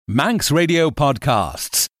Manx Radio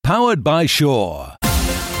Podcasts, powered by Shore.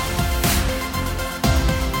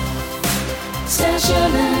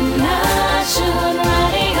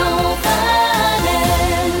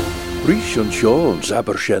 Reesht an Sean's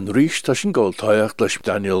Abbyr Shen Reesht as an goll leis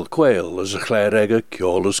Daniel Quayle as a Claare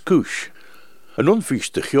Kiaull as Cooish. An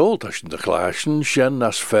unfeast de Kiaull as de clashtyn Shen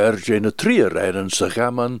as er-nyn-son en sa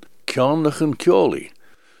gaman Kiaull an Kiaull.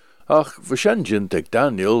 Ach, we Shen jeant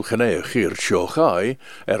Daniel Jeheiney echey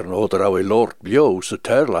an oder awe lord bio sa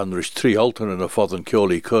terlan ris 3 alten en a fodden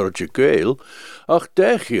Kiaull Gael, ach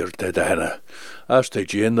dechir te henne, as te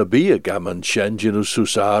jean be a gaman Shen us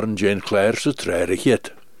susaren jean Claare sa Echey.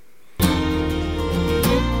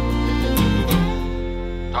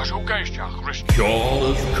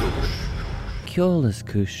 Kiaull as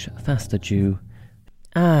Cooish, fastyr,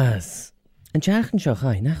 as an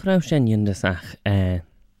Jeheiney nach rau Shen ach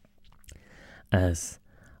as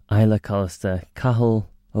Eile callasta Kiaull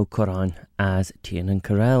ó Corán as Tían an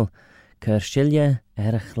Corel, skealyey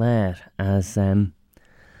Claare as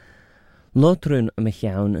Lotrún me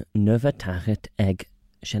cheann nuva tachet ag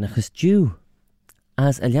Shen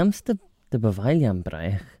as aliamsta de bevailiam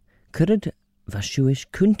braich, currid vashuish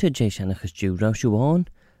kunta je Shen raushuan,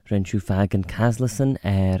 renshu fagen caslasan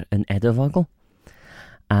an eddyr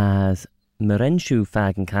as merenshu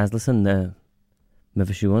fagen caslasan na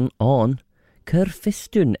mevashuan on,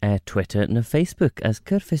 fastyn Twitter na Facebook as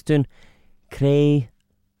fastyn creu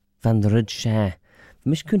van ryd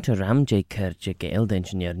mish kunta ram je Gael de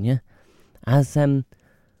engineernia as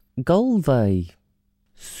goll veih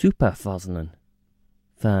super fosnen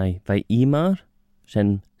veih imar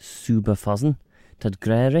Shen super fossen tad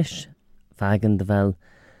grerish vagen de vel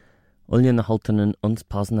ullian na haltenen ons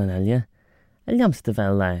posen an elje eliams de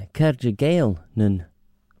vel Gael nun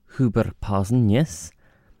huber posen yes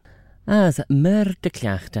as de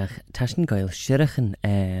clachtach tashen Gael shirichen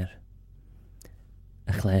a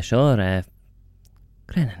chlashtyn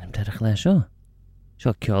grennen ter a chlashtyn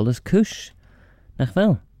sho Kiaull as Cooish nach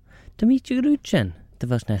vel to meet you rootchen de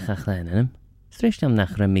was nach a chleinem streshtam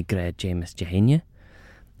nach mi gred James Jeheiney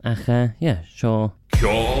ach sho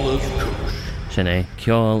Kiaull as Cooish Shen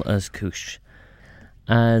Kiaull as Cooish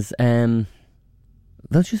as wel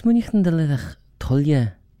just munichten de lidach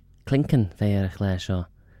tolje klinken veir a chlashtyn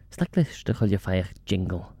Slaklish de cholle feich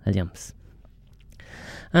jingle, eliams.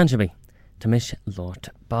 Anshabi, Tamish Lord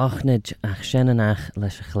Bachnid ach Shenanach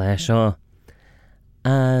leis a chlashtyn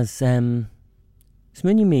as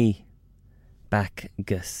smuni me back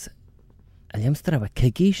gus eliams dra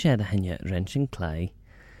kigi shed a henya wrenching clay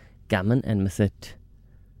gammon en misit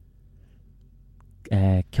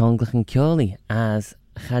Kiaull an Kiaull as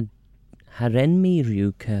had haren mi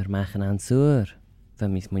riu ker machen ansur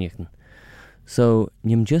van mis munichten. So,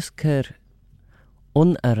 nim just ker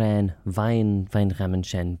un-aran vain gammon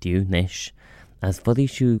Shen diw nish, as foddi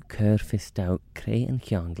siw ker fistau creu an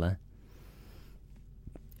Kiaull,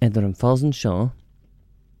 eddyr an fosen shaw,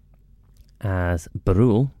 as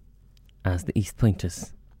barul, as the East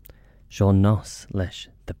Pointers, shaw nos lesh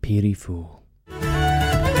the peery fool.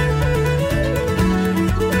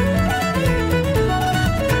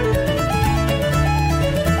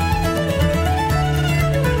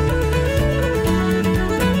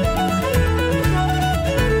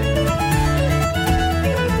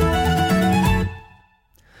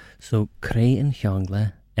 So, creu an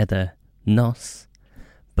Kiaull eddyr nos,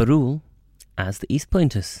 barul, as the East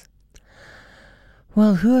Pointers.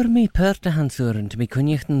 Well, hwyr mi paart a hanswren to mi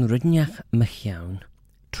cwniachten rydniach mychiawn,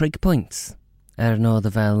 trig points, no the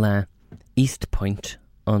fel East Point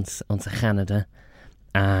ons a Canada,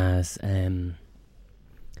 as the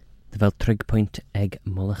fel trig point eg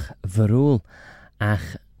mulach varul,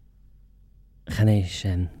 ach Jeheiney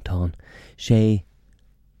Shen ton, she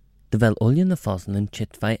de vel ullian na fossen en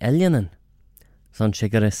chit vai elianen. Son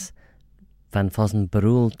shigaris van fossen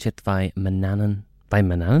barul chit vai mannen,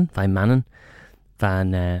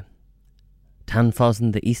 van tan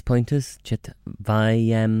fossen de East Pointers chit vai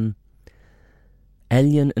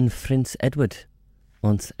elian en Prince Edward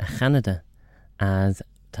ons a Canada as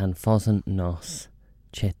tan fossen nos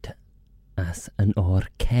chit as an or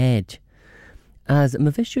cage. As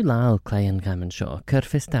me vishu lal clay an gammon shaw,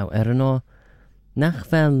 fistau no nach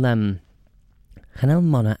vel chanel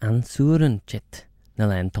monna ansuren chit na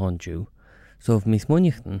len tonju, so of mis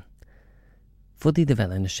munichten, foddi de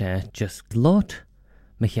vel in a share just lot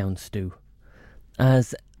me cheann stew.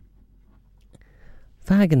 As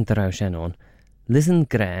fagen drau Shen on, listen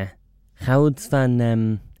gre, chauds van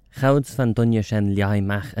dunje Shen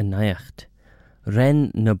echey-magh a naicht,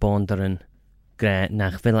 ren na bonderen gre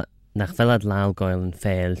nach velad lal goil an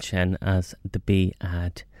fail Shen as de be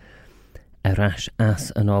ad. Arash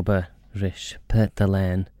as an ober rish pert the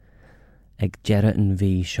lane ag jerra an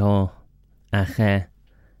veih seo echey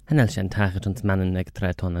hanel Shen tachet ons mannen ag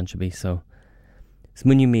treton an shabi so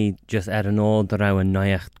smunni mi just an ôl draw an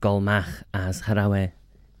noyacht goll-magh as harawe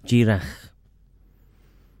girach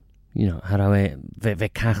harawe ve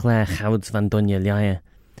cachlaare chawds van dunje liaie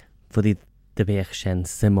for the veih Shen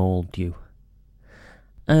simol dew.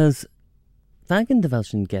 As vagan de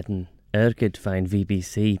Welschen getten ergid fine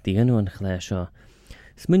BBC the an Claare seo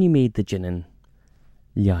smunni mi de jinnen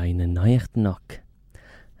liaie na noyacht nok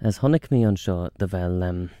as honnig mi an seo de vel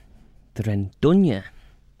de ren dunje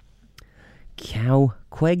Kiaull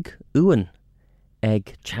queg uan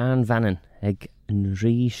ag ReRadio Vannin ag an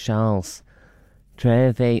Reesht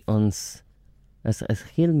tre veih ons as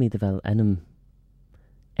chiel mi de vel enam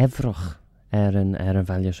evroch an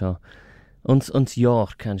value seo ons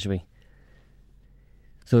York can we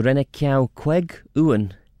so renne Kiaull queg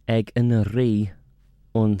uan ag an Ree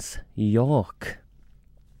ons York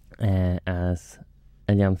as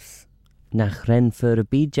aliams nach ren for a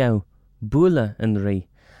bijou bula an Ree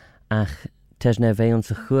ach tesne veih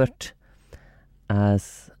ons a chuirt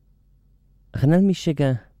as hanel mi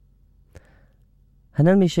sige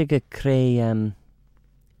cré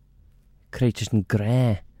just an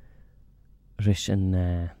gré rish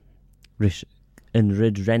an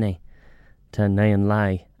rid renne ta nay an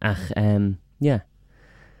lai ach renne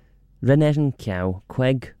an Kiaull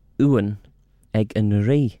queg uan ag an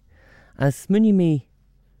Ree as munni mi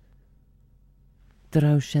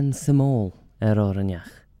draw Shen small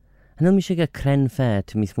oranjach hanel mi sige cren fe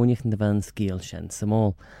to mi smuniach an de van skeaal Shen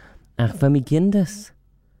small ach va mi gindas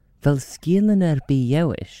vel skealen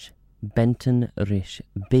Eaisht benten rish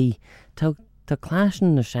b ta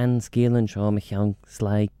clashtyn na Shen skealen seo me chean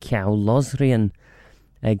slai Kiaull losrian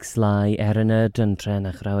ag slai er-nyn-son tren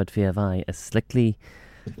ach rawad veih as slickly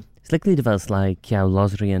de vel slai Kiaull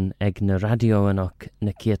losrian ag na radio anok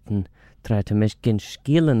na kieten tre to misgin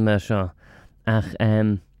skealen mer seo ach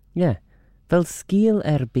vel skeal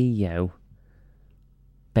Beigh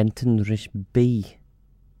benten rish b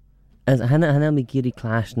as hanna mi giri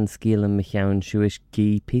clashtyn skealen me chean Cooish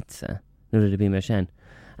pizza nu rydw bi mer Shen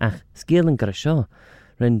ach skealen gra seo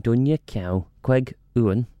ren dunje Kiaull queg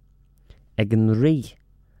uan ag an Ree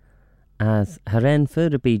as haren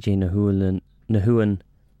fyrr BJ na huan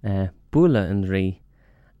bula an Ree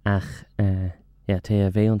ach te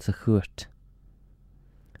a veih ons a chuirt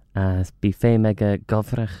as bi fé mega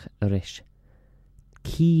gofrach rish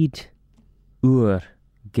Kied uur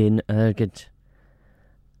gin ergid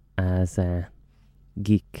as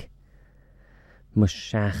geek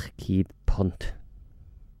mushach kied punt.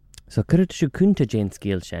 So cyrryd siw cwnta jeant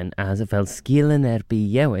skeal Shen as a fel skealen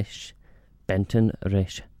Beigh benten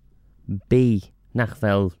rish B nach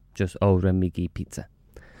fel just ora migi pizza.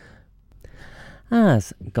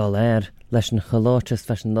 As Gael leis an chalótas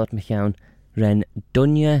fashion lot me chean ren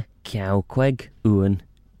dunje Kiaull queg uan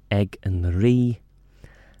ag an Ree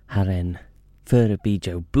haren fyrr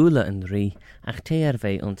bijou bula an Ree ach te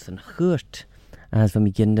veih ons an chuirt as va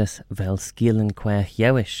mi gindas vel skealen quech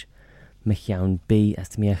Eaisht me chean B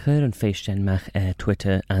as mi a chur an feishtyn-magh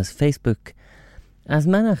Twitter as Facebook as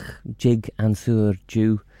manach jig an suur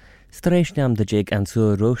Jew Streichnaam de jig an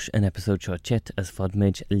suur rosh an episode seo chit as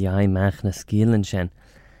fodmid echey-magh na skealen Shen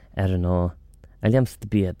er-nyn-son aliams de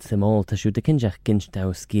biad simol ta siw de kinjach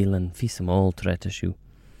ginstau skealen fi simol tre ta siw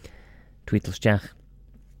tweetelsteach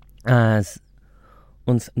as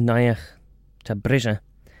ons naiach ta brisha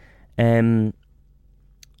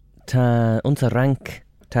ta ons rank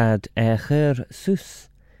tad chur sus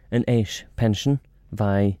an Eaisht pension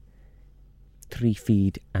vai 3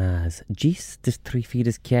 feed as gis this 3 feed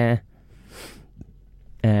is care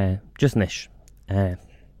just nish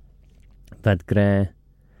vad gre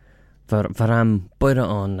varam boire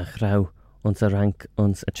on na grau ons rank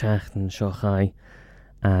ons a chachten shochai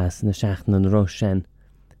as na chachten an roshen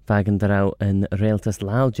vagen drau an realtas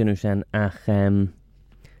laal genushen ach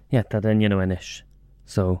tad an enish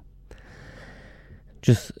so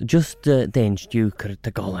just dainch du cur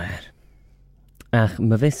de Gael ach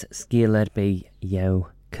ma vis skeal Beigh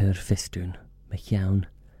cur fistún me chean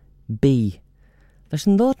B leis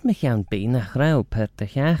an lot me chean B nach rau per de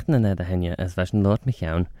cheachna na de henne as leis an lot me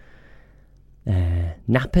chean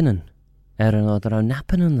nappinen an rau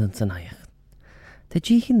nappinen an san aicht te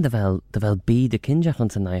ddíchin de vel B de kinjach an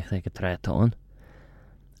san aicht ag a tretán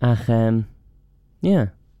ach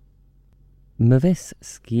ma vis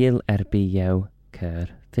skeal Beigh cur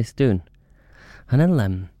fistún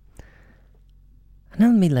hanel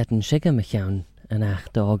mi letten sigge me chean an ach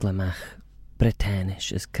doglamach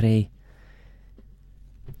Britannisch is cré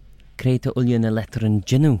te ulje na letteren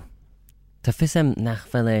ginu ta fissem nach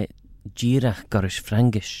felle gyrach gorish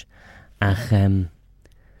frangish, ach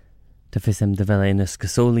ta fissem de felle in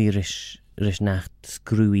skasoli rish nacht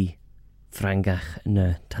screwy frangach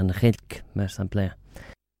na tanachilk, mer sample.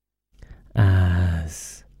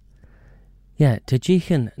 As ja, te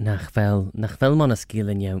jichen nach vel man a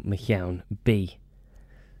skealan jou mechaun B.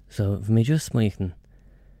 So, v'me just moichen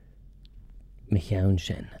mechaun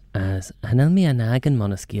Shen. As hanel mi an agen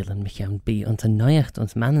man a skealan mechaun B, ons a neuacht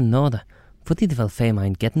ons mannen node. Fwti de vel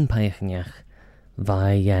feimijn getten peicheniach,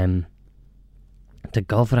 vai de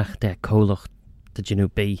govrach de koloch de genu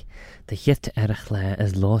B, de hit erchle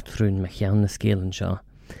as lootrun mechaun na skealan seo.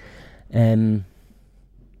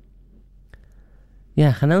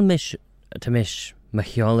 Ja, hanel mish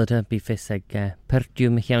mechiolada bí fis ag pertú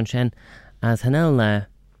mechaun Shen, as hanel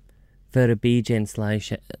for a bí jeant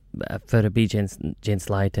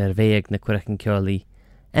slide veih na cuireachn Kiaull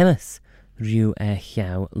emas riú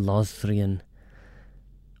cheau losrian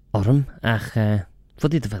orm ach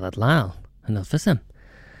fudí de fel ad lál hanel fisam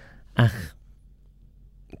ach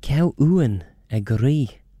ceau uan ag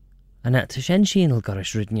rí anna ta Shen sínal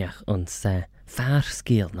gorish rudneach ons far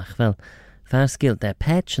skeal nach fel far skeal de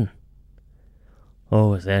petchen.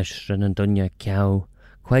 O, is rin an dunne ceau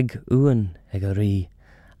queg uan ag rí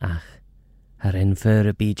ach ar in fyr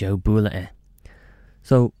a bí jau búla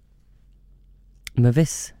So, ma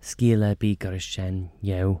vis skeaile bí gorish Shen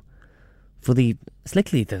jau fudí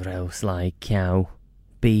slickly de rau slai ceau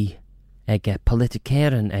bí ag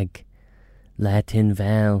politicéirean ag letin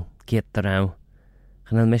vel giet de rau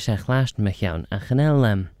chanel mis clashtyn mechaun a chanel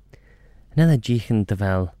a jichen de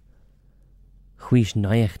vel Cooish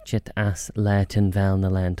neuach chit as letin vel na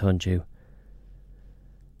len tonju.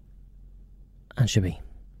 An shibi.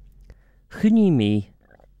 Chuni mi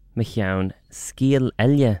mechaun skeal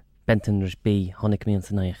elje benten rish B honig mi ans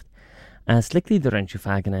neuacht. As slickly de rentju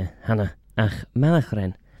fagane hanna ach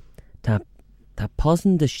melachren ta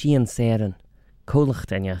posen de shien seren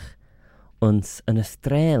kolacht enjach ons an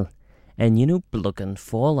estrel en jinu bluggen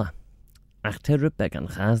fola. Ach te rupeg an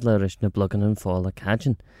chasla rish na bluggen an fola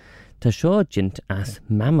kajen. Ta seo jeant as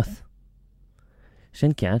mammoth.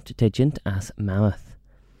 Shen ceart te jeant as mammoth.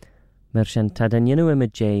 Mer shen ta dan ynu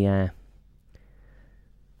imid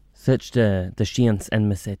such de shians en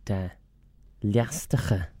misit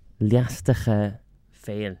liastache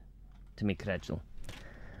fail to me credjul.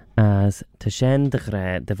 As ta Shen de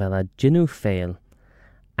gra de vela jinu fail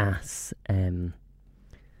as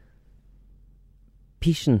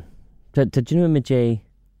pishin. Ta jinu imid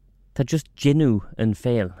ta just jinu yn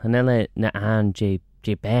fail. Hanele na an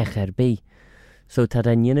veih B. So ta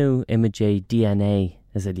dan ynu imid DNA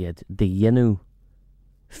as iliad. The ynu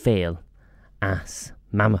fail as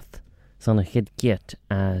mammoth. So na chyd giet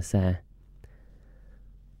as ta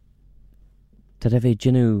defe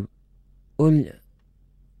jinu ul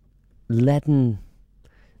leden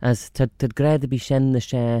as ta gred bi Shen na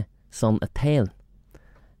she son a tail.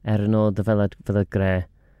 No de velad gre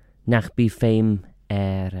nach bi fame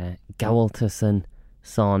Gaeltasan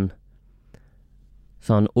son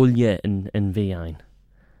ulje in veih.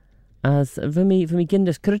 As v'mi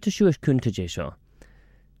gindes krytishuish kuntage sho.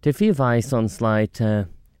 Te fi vai son slide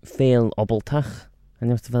fail obeltach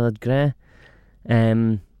and just velad gre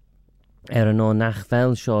no nach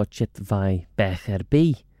vel sho chit vai veih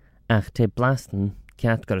B ach te blasten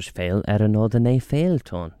cat gorish fail no de ne fail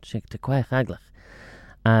ton shik te quaich aglach.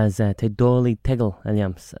 As te doli tiggle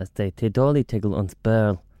aliams as te doli tiggle ons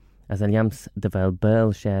burl as aliams de vel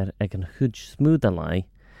burl share ag an huge smooth alai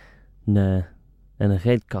na en a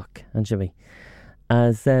redcock and shivi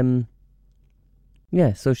as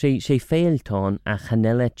yeah so she fail ton a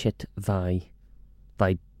chanelle chit vai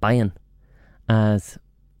bayan as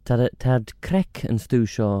tad krek and stu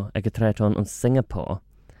shaw ag a treton ons Singapore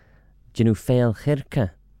genu fail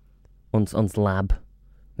chirke ons lab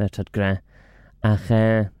mer tad gra ach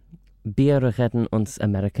bier redden ons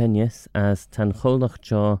Amerikanies as tan cholach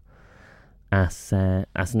jo as an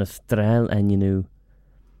Austrel en jenu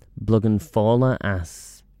bluggen fola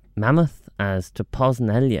as mammoth as te posen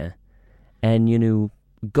elje en jenu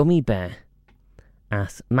gummy bear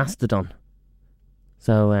as mastodon.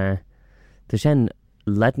 So de Shen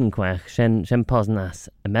ledden quach Shen posen as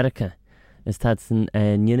America is tadsen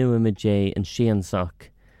en jenu image en shean sock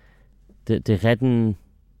de redden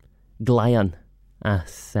glayan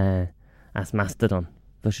as mastodon.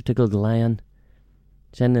 Vos tickle glayan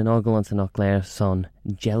Shen en ogolans en Claare son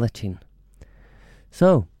gelatin.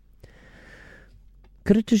 So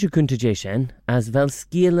Krytische kuntige Shen as vel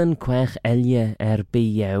skealen quach elje by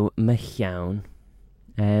jou mechaun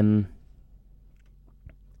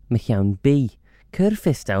mechaun B Cur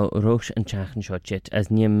fistaw rosh an chachan shotchit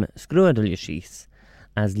as nim scrúadal yshís,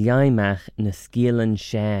 as echey-magh na skealan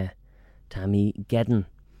share, tammy gedden,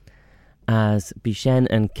 as bí Shen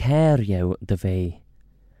an céir de veih,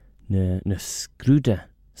 na scrúda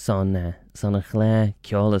son a chláare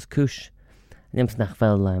Kiaull as Cooish. Nims nach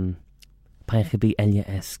fel peiche bí eile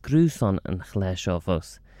scrú son an chláare seo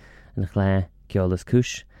fós, an chláare Kiaull as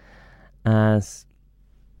Cooish, as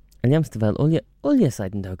nims de fel olje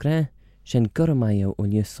saiden da gra, Shen guramaio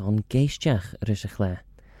olje son geisteach rish a chláare.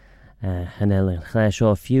 Hanel an chláare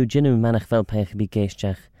seo fiú jinnu manach fel peiche bí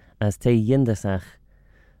geisteach, as te yindasach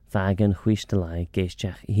vagan chuistelai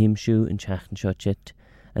geisteach himshu an chachan shotchit,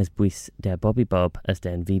 as buis der Bobby Bob as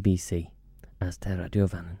den BBC, as der Radio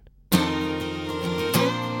Vannin.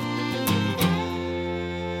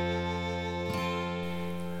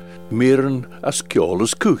 Meeryn as Kiaull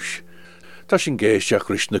as Cooish. Ta sin geisteach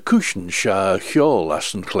rish na Cooishin sha Kiaull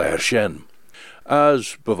as an Claare Shen.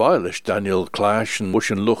 As bevailish Daniel Quayle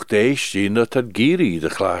mush an lucht Eaisht na tad giri de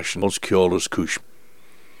chlashtyn ons Kiaull as Cooish.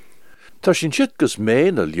 Ta sin chitgus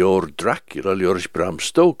main a lior Dracula liorish Bram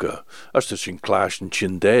Stoker, as ta sin clashtyn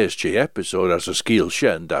chindaes che episode as a skeaal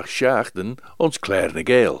Shen dach chlashtyn ons Claare na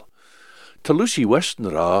Gael. Ta Lucy Weston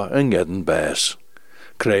ra an gedden bass.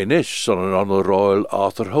 Crainish son an honor Royal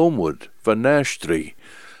Arthur Homewood van Nashtry,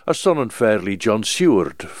 as son an fairly John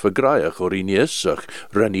Seward vergraiach or iniesach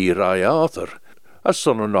Rennie Rai Arthur, as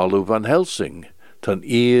son an Olu van Helsing, tan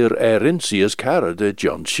er-nyn-son as cara de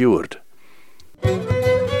John Seward.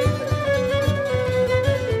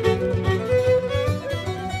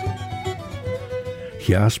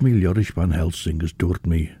 Jas me Ljoris van Helsing as doort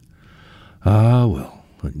me. Ah, well,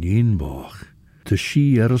 an yin boch. Te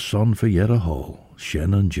she er-nyn-son for jere hall,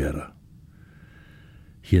 Shen and jere.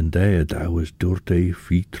 Hien day dau is doort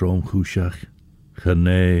fietrom Hoshiaght.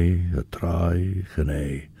 Jeheiney, a trai,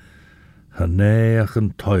 Jeheiney. Jeheiney ach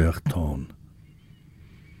an toiach ton.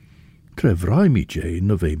 Tre vrij mi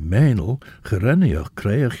Jane of menel, gerenneach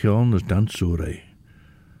kreeg jan as dansure.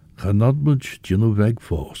 Genadmuch jinu weg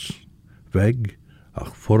vos. Weg,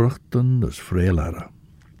 ach forchten as vreelara.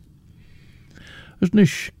 As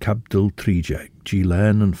nish capdil trijag,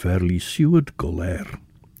 Gilan and fairly Seward goll.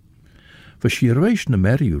 For shirweis na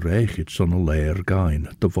meriu reich it son a lair gain,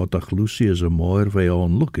 de vodach Lucy as a moir vei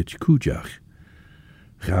on look it kujach.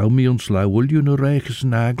 Gauw mi ons lauwulju na reiches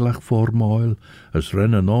naglach voormoil, as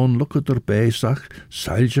rennen on look at er bezach,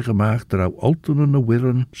 seilje gemaakt er alten na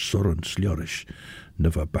wirren surren slorish.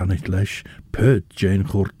 Never bannit lesh, pert Jane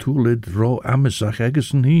Gortulid ro amesach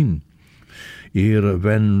eggesen heen.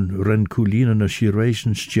 Wen ren coolina na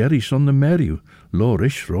shirweisens jerry's on the meriu,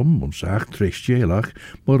 lorish rum ons acht trecht jelach,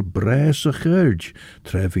 maar bres a gerge,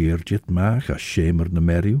 trevier jit mach a shamer na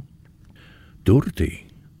meriu. Doorty.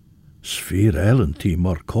 Sfeer elenti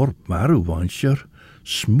maar korp maru wanscher,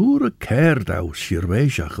 smoere keerdau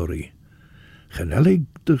shirweisacheri. Genellig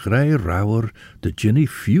de grij rauwer, de ginny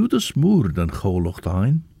few de smoer dan golocht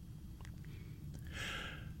ein.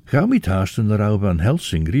 Gauw mi taasten de rauw van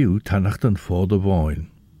Helsing riu tanachten voor de wijn.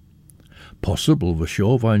 Possible was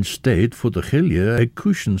jo wijn steed voor de gilje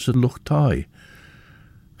cushions en luchtai.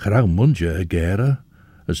 Grauw mundje gere,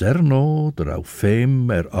 as no de rauw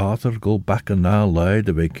fame Arthur go back en na lui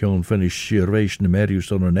de weekjon finish shirweis na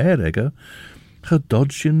merius on een erege,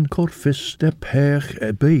 gedodgen korfis de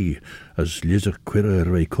peach bij, as lizer quirre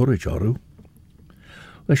rei courage oru.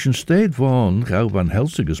 Leis een steed van gauw van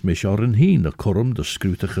Helsingus mis oren heen a corum de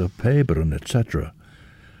scrutige peberen etc.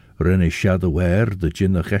 Renne shadow de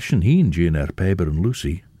gin a geshen heen gin peberen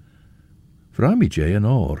Lucy. Vrami jay an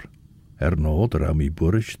or. No de rami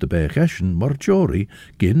burish de bij geshen marjori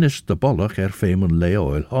ginnis de bollach femen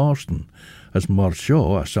leoil haasten, as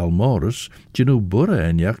marsjo as almorus ginu burre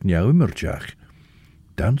en jak njau immerjach.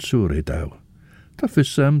 Dan soer dau. Ta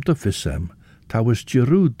fissem, ta was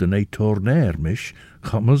Jerood de tornair mish,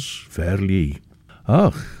 commas fairly.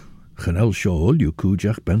 Ach, genel sjool you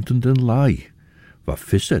kujach benten den lai. Va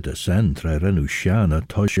fisse de sen tre renu shana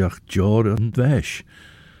toshach jor en vesh.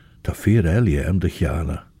 Ta vier elie de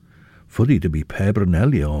chana. Fuddy de be pebren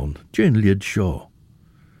elie on, Jane lid shaw.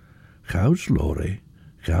 Gauws lore,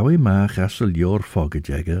 gawe maach asel jor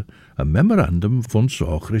foggejegge, a memorandum von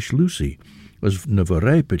sochrish Lucy, as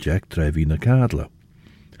neverei pejek trevi na kadla.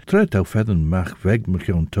 Tred au fedden mach weg mech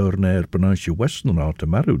on turnair benansje western out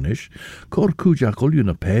marunish, cor kujak ulju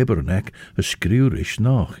na peberen ek, a skriurish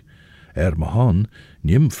nach. Mahan,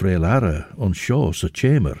 nim freelare on shaw sa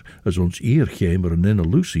chamer, as ons chamer en in a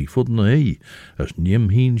Lucy fudden as nim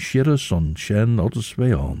heen shirres on Shen odders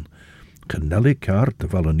on. Canelli kaart de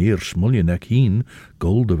val een smulje nek heen,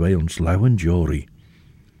 gold de wij ons lauwen jory.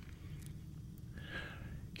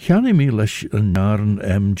 Jeheiney mi leis yn naran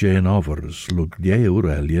Jane Overs lwg ewr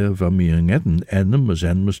elia va mi yng edyn ennym as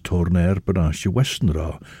enmys tornair benasje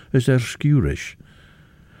Westenra as skeurish.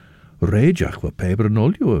 Reidjach va peber yn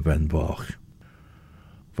olio y fen fach.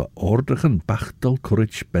 Va ordig yn bachtal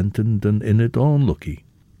courage benten den in het onlucky.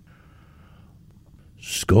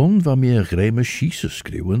 Skon va mi greme schiese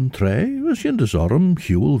skriwen tre was in de zorm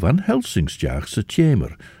Kiaull van Helsingsjach se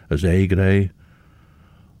tjemer as grei.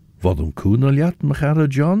 Wat koenaliat me gara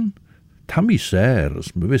John? Tammy ser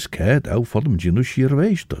as me wis ket au fodem ginu shier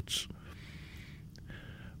weestots.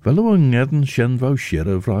 Velo yn edden Shen vau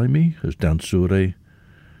shire vrij mi as dansure.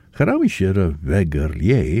 Garau mi shire veger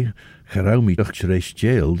lie, garau mi doch reis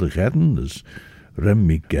jail de gedden as rem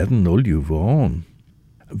mi gedden olju vaan.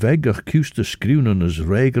 Veger kuste skriunen as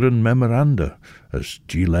regeren memoranda, as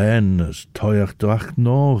gilen as toyach dacht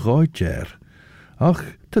no goitjer. Ach,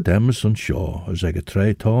 te dems an seo, as ag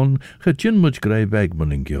tre ton, gin much grey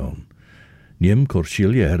begman in gion. Niem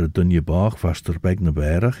corsilia dunje bach fastyr beg na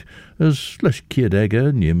berach, as les kied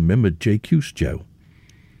ege niem mimmed JQ's jou.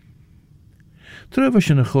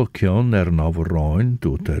 Trefas in a chokion overroin,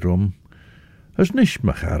 doet as nish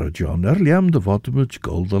machara John, liam de vodmuch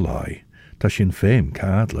goll de lai. Ta sin fame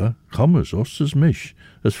kadla, commas os as mish,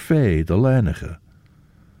 as fee de lenige.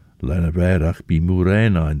 Lene berach bi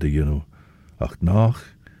moerein einde, you know. Ach nach,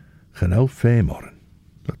 genel feemoren,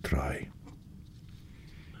 dat trai.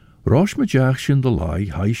 Rosh me jachshin de lai,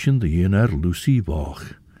 heishin de yin Lucy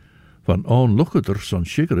bach. Van onlukkeder son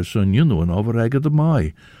shigeris an yunu an overegge de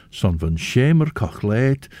mai, son van schemer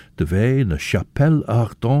chlaare de veih na chapelle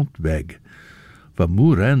ardent weg. Van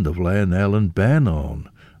moeren de vleien ellen ben on,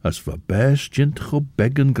 as va best jint go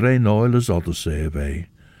beggen grein oil as odyssee veih.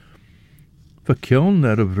 Va kion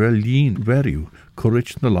a vrelien veriu,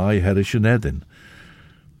 courage na lai herish an edin.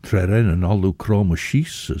 Treren an alu chroma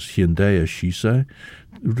shies, as hiendea shiese,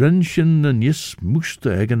 renshin na nis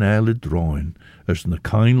muste egen eile droin, as na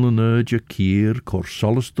kainlen urge kier cor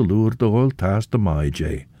solis de loer de oil taas de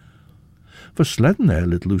maije. Va sledden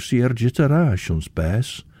eilet Lucy jitarash ons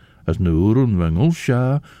bes, as na urun wang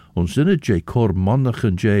ulsha, ons in het cor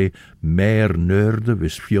monnachen meer-nerde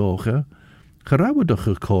vis fjoge, gerauwe de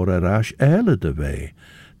cor erash eile de wei,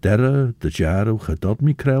 derre de jaro gedot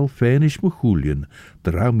mi krel fenish me goelien,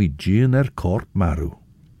 derau mi jean korp maru.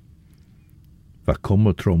 Va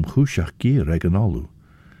komme trom Hoshiaght gier egen alu.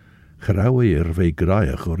 Gerauwe vei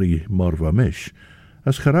graiach ori morva mish,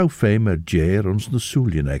 as gerau feim jer ons na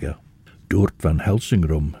soelien ege. Doort van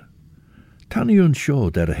Helsingrum. Tanny un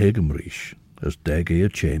sjo der hegemrish, as dege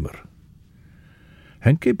chamber.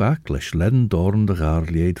 Henke bak les ledden dorn de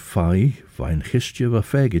gaarlied fai, vain gistje va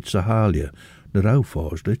fegit sa halje, na rauw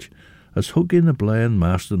faasdit, as hug in a blaen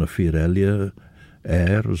master na firelje,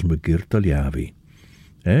 as me girt javi.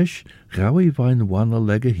 Esh, gawi vain wanna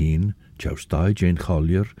legge heen, choustai jane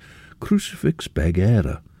collier, crucifix beg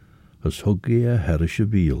as hugge a herische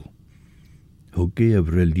wiel. Hugge a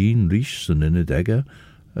vrelien rish san in het egge,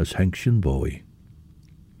 as henksjen boy.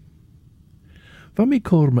 Van mi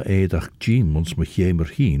cor me edach jim ons me jemer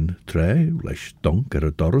heen, tre, leis donk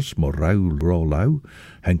a doris mo rauw lau,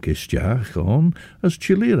 henkis jach on, as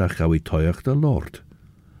chilirach gawi toiach de lord.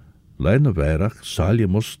 Lene verach, salje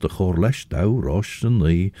mus de chor leis dau rosh en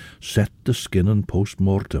lee, set de skinnen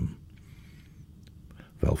post-mortem.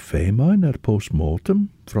 Wel feemein post-mortem,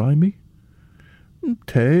 vrij mi?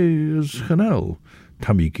 Te is genel.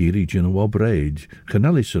 Tammy giri jin o breid,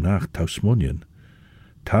 genelli sy'n ach tausmunien.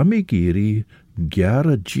 Tammy giri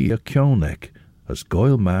giara gia kionek, as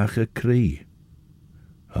goil-magh a cree.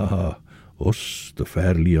 Ah, us de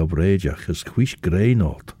fairly o breidjach as chwish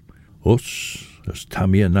greinot. Us, as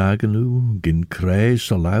Tammy an agenu, gin cree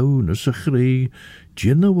salaun as a chree,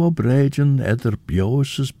 jin o breidjen eddyr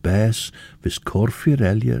bios as bes, vis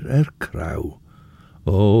corfirelier crow.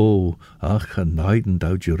 Oh, ach, a naiden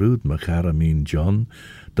dau Jerood me charamin John,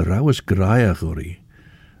 de rauwes graiach ori,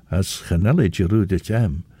 as genelle Jerood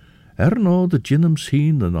het no de jinnums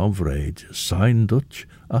heen en ovreid, sein Dutch,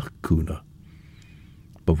 ach kuna.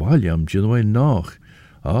 Bewaljam jinnoe noch,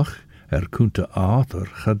 ach, kunte ater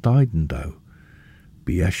gedaiden dau.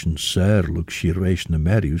 Bieschen ser luk shirwees na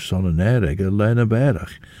meriu son een erege lene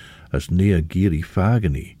berg, as nea giri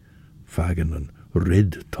fageni, fagenen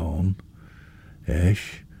rid ton.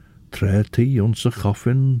 Esh, treti onze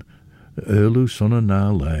goffin, eulu son een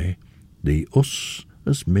nalei, die us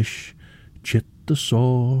as mish, chit de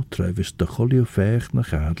so, trevis de cholio veeg na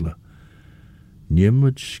gadle.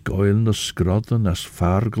 Nimmage goil na skrodden as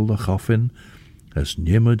fargel de goffin, as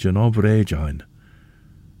nimmage an ovreidjain.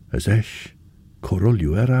 As esh,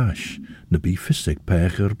 corolju ash, na bi fissig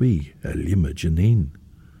pecher bi, a limage an een.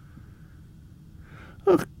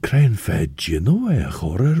 Ach, crein fed Jedoonee a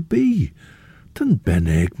chor bee. Tan ben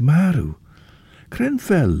eg marw. Crein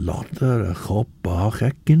fed lotter a chop bach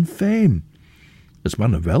ec in fame. As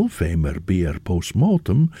man a wel fame bee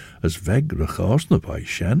postmortem as veg rechas na vai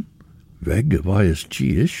Shen. Veg a vai as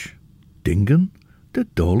Eaisht, dingen, de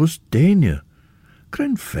dollars Daniel.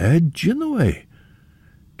 Crein fed Jedoonee.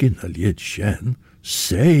 Gin a lied Shen,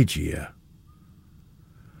 sage ye.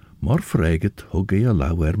 Maar vreget hug a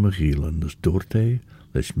lauw megielen as doorte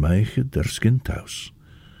les meiche der skinthaus.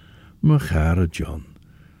 Me chare John,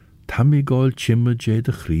 tammy Gael chimme je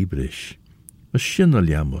de chribrish, a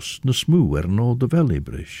shinneliamos na smoo no de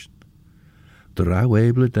vellibrish. De rauw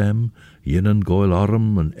eble dem, jinnen Gael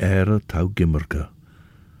arm en ere tau gimmerke.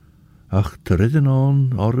 Ach, te ridden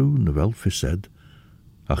aan aru na wel vised,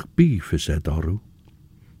 ach bi vised aru.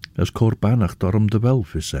 As korbanach daarom de wel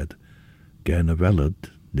vised, gerne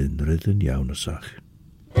weled nin ridden jaunesach.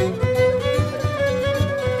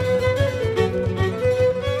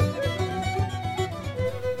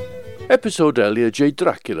 Episode earlier J.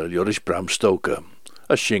 Dracula Joris Bram Stoker.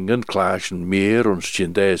 A shingen clashtyn meer ons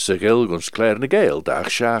chindese gil ons Claare na Gael dag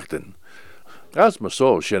schachten. As ma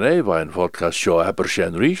so Jeheiney va een podcast show Abbyr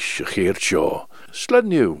Shen Reesht geert show. Sled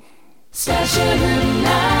new.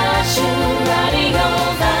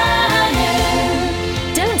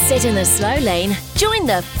 Don't sit in the slow lane. Join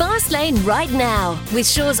the fast lane right now with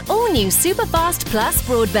Shaw's all-new Super Fast Plus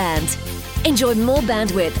broadband. Enjoy more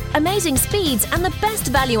bandwidth, amazing speeds and the best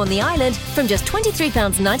value on the island from just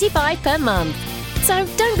 £23.95 per month. So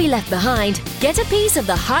don't be left behind. Get a piece of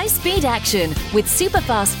the high-speed action with Super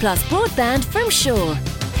Fast Plus broadband from Shaw.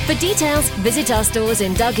 For details, visit our stores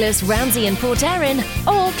in Douglas, Ramsey and Port Erin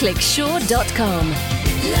or click shaw.com.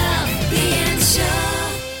 Love being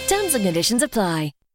Shaw. Terms and conditions apply.